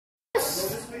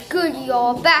good,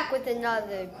 y'all? Back with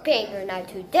another banger. Now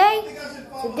today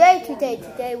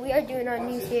we are doing our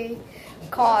new series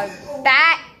called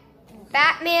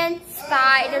Batman,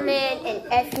 Spiderman, and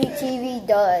Fgteev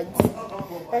duds.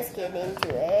 Let's get into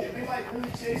it.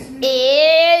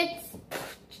 It's...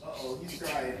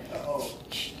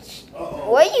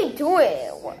 What are you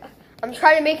doing? I'm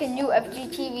trying to make a new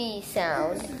Fgteev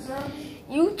sound.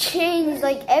 You change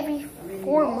like every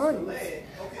 4 months.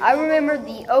 I remember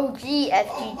the OG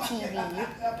Fgteev.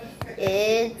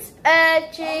 It's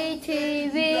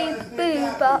Fgteev,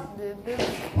 boop, bop, boop,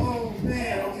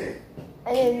 boop.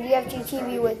 And then the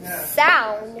Fgteev with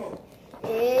sound.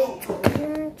 It's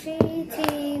Fgteev.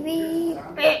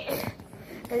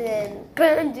 And then,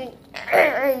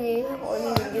 or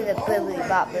you can do the boop,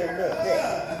 bop, boop, boop,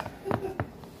 boop.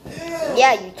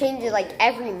 Yeah, you change it like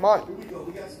every month.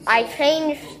 I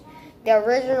changed the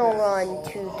original one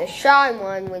to the Sean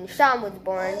one when Sean was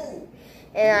born.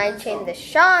 And I changed the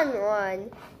Sean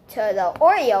one to the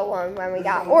Oreo one when we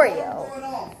got Oreo.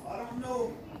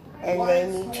 And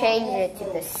then you change it to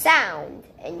the sound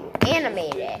and you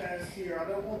animate it.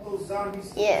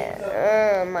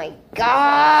 Yeah, oh my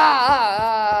god.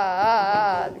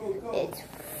 It's...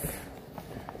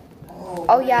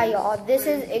 Oh yeah, y'all, this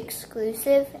is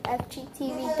exclusive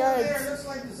Fgteev duds.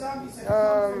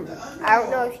 I don't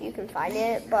know if you can find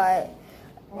it, but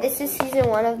this is season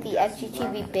 1 of the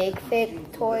Fgteev Big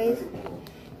Fig toys,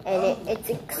 and it's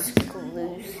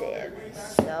exclusive.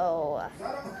 So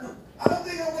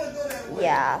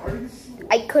yeah,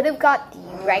 I could have got the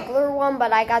regular one,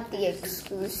 but I got the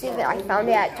exclusive, and I found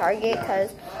it at Target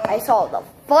because I saw the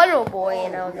Funnel Boy,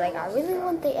 and I was like, I really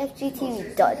want the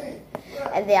Fgteev Duddy.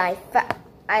 And then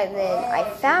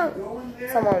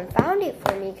someone found it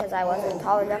for me because I wasn't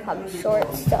tall enough. I'm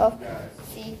short stuff.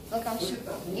 See, look,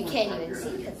 you can't even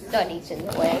see because Duddy's in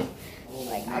the way.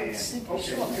 Like, I'm super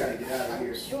short.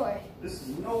 I'm short.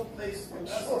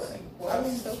 I'm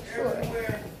so short.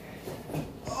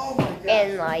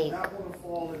 And like,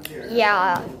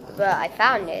 yeah, but I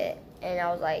found it and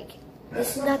I was like,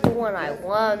 this is not the one I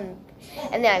want.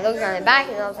 And then I looked on the back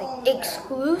and I was like,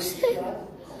 exclusive?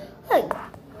 Like,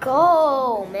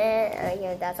 go, man.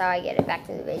 And that's how I get it back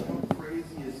to the video.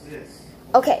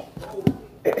 Okay.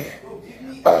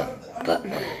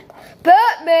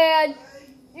 Batman,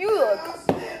 you look...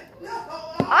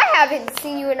 I haven't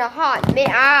seen you in a hot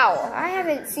minute. Ow. I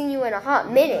haven't seen you in a hot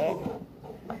minute.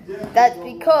 That's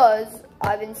because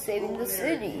I've been saving the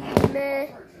city.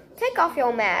 Man, take off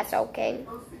your mask, okay?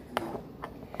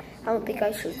 I don't think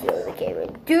I should show the camera.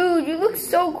 Dude, you look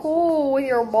so cool with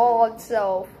your bald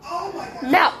self.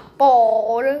 Not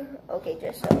bald. Okay,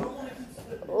 just so.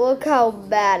 Look how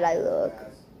bad I look.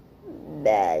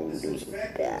 Bad,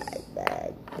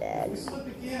 bad.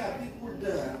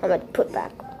 I'm gonna put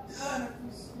back.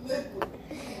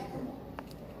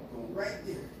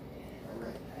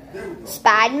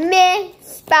 Spiderman.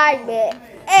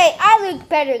 Hey, I look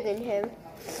better than him.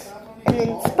 And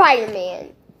then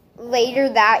Spiderman. Later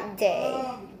that day,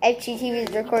 Fgteev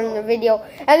is recording the video,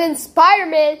 and then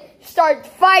Spiderman starts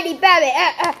fighting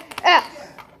Batman.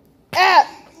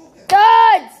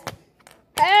 Duds!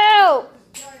 Help!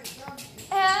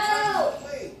 Help!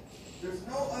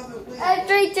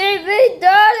 Fgteev,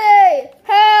 Duddy!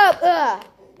 Help!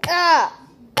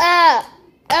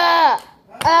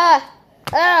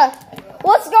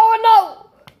 What's going on?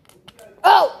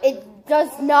 Oh, it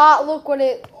does not look what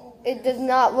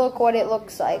it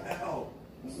looks like.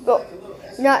 Go,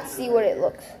 not see what it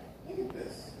looks.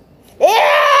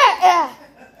 Yeah.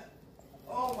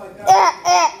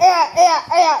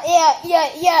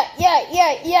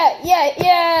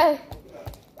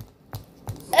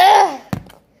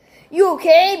 You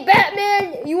okay,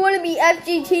 Batman? You want to be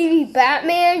Fgteev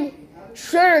Batman?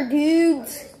 Sure,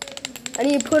 dudes. I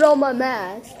need to put on my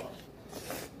mask.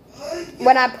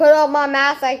 When I put on my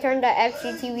mask, I turn to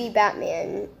Fgteev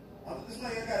Batman.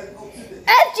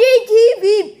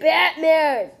 Fgteev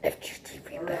Batman!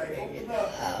 Fgteev Batman.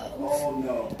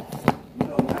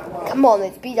 Come on,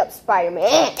 let's beat up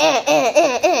Spiderman.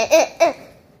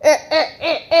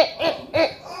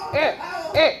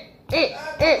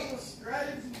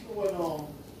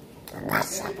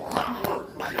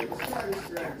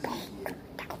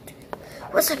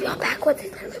 What's up, y'all? Back with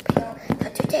another video.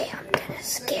 But today I'm gonna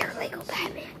scare Lego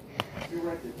Batman.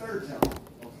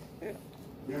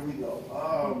 There we go.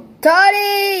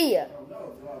 Duddy!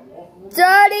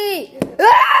 Duddy!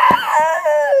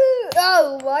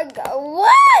 Oh my god,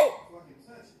 what?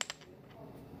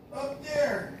 Up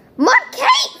there. My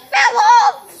cape fell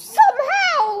off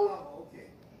somehow!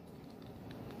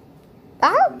 I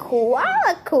look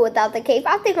cool with that. without the cape.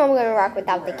 I think I'm gonna rock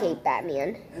without the cape,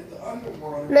 Batman.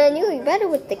 Man, you look better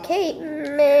with the cape.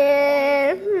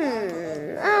 Man,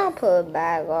 I'll put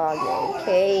back on the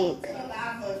cape.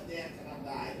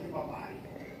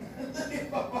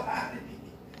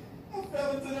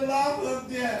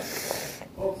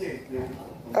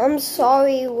 I'm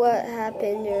sorry what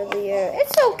happened earlier.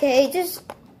 It's okay, it's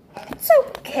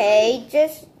okay,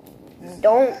 just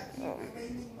don't,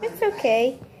 it's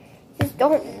okay. Just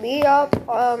don't beat up,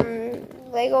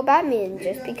 Lego Batman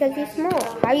just because he's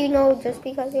small. How do you know just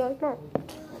because you're small?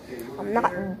 I'm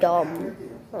not dumb.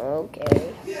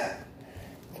 Okay.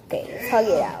 Okay, let's hug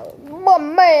it out. My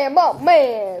man,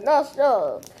 that's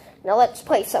Now let's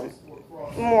play some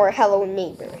more Hello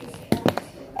Neighbor.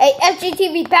 Hey,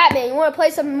 Fgteev Batman, you want to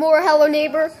play some more Hello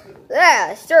Neighbor?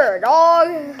 Yeah, sure,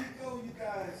 dog.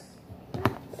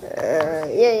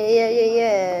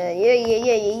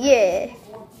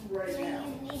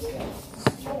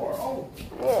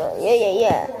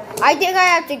 Yeah. I think I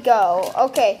have to go.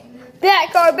 Okay.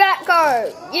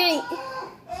 Batcar. Yeah.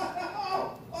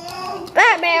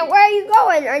 Batman, where are you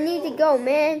going? I need to go,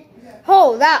 man.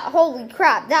 Oh, holy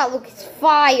crap, that looks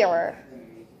fire.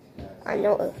 I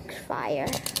know it looks fire.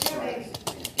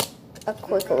 A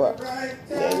quick look.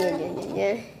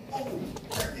 Yeah.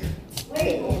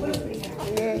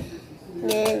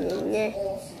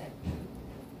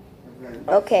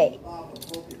 Okay.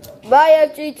 Bye,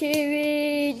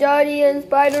 Fgteev, Duddy, and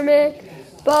Spiderman.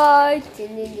 Bye.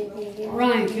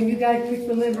 Ryan, can you guys pick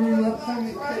the living room up for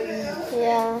me, please?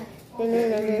 Yeah. In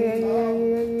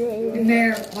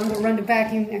there, I'm going to run the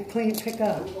vacuum and clean and pick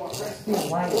up.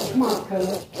 Come on,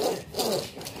 Coda.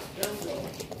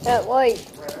 That light.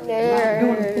 I'm not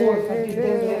doing the floor if I get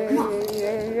there yet. Come on. I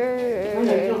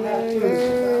know you don't have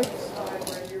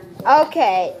to.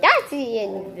 Okay, that's the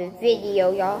end of the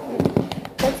video, y'all.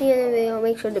 That's the end of the video.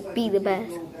 Make sure to be the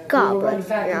best. God bless.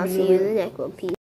 And I'll see you in the next one. Peace.